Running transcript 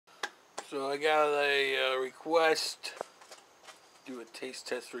So I got a request to do a taste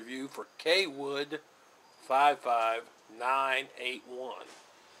test review for Kwood 55981.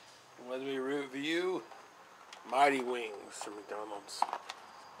 Let me review Mighty Wings from McDonald's.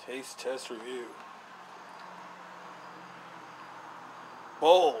 Taste test review.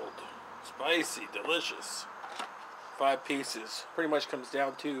 Bold, spicy, delicious. 5 pieces. Pretty much comes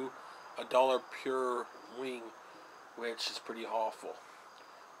down to $1 pure wing, which is pretty awful.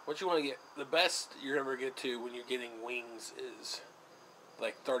 What you want to get, the best you're ever get to when you're getting wings is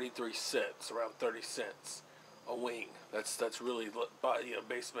like 33 cents, around 30 cents a wing. That's really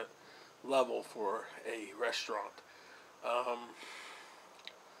basement level for a restaurant.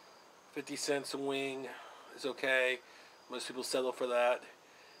 50 cents a wing is okay. Most people settle for that.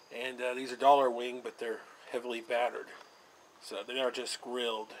 And these are dollar wing, but they're heavily battered. So they aren't just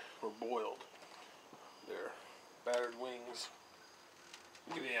grilled or boiled. They're battered wings.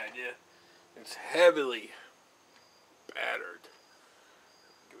 Give you an idea. It's heavily battered.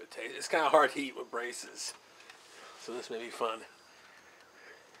 Give it a taste. It's kind of hard to eat with braces. So this may be fun.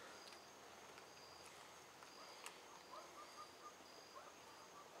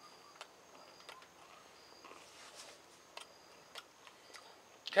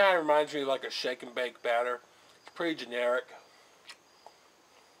 Kind of reminds me of like a shake and bake batter. It's pretty generic.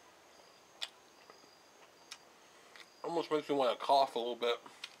 Almost makes me want to cough a little bit.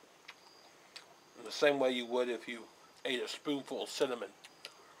 In the same way you would if you ate a spoonful of cinnamon.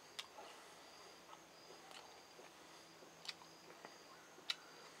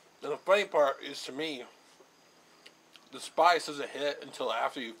 And the funny part is, to me, the spice doesn't hit until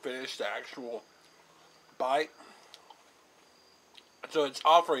after you finish the actual bite. So it's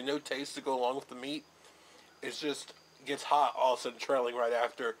offering no taste to go along with the meat. It just gets hot all of a sudden, trailing right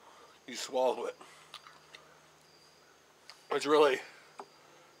after you swallow it. Which really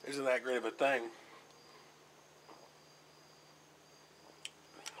isn't that great of a thing.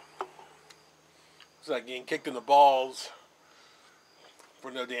 It's like getting kicked in the balls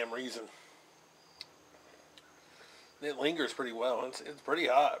for no damn reason. It lingers pretty well. It's pretty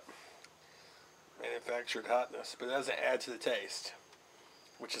hot. Manufactured hotness. But it doesn't add to the taste,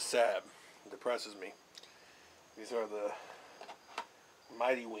 which is sad. It depresses me. These are the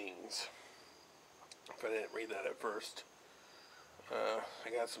Mighty Wings. If I didn't read that at first. I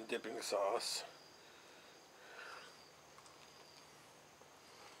got some dipping sauce.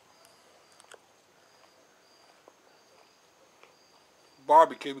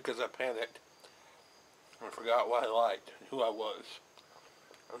 Barbecue, because I panicked. I forgot what I liked and who I was.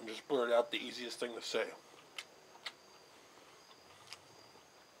 I just blurted out the easiest thing to say.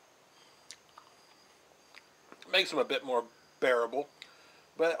 Makes them a bit more bearable.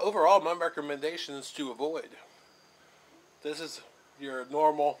 But overall, my recommendation is to avoid. This is your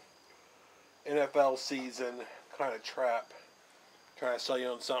normal NFL season kind of trap. Trying to sell you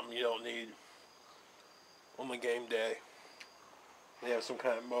on something you don't need on the game day. They have some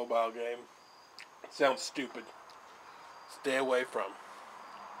kind of mobile game. Sounds stupid. Stay away from.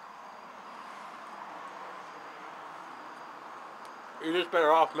 You're just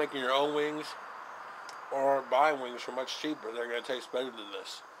better off making your own wings or buying wings for much cheaper. They're going to taste better than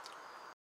this.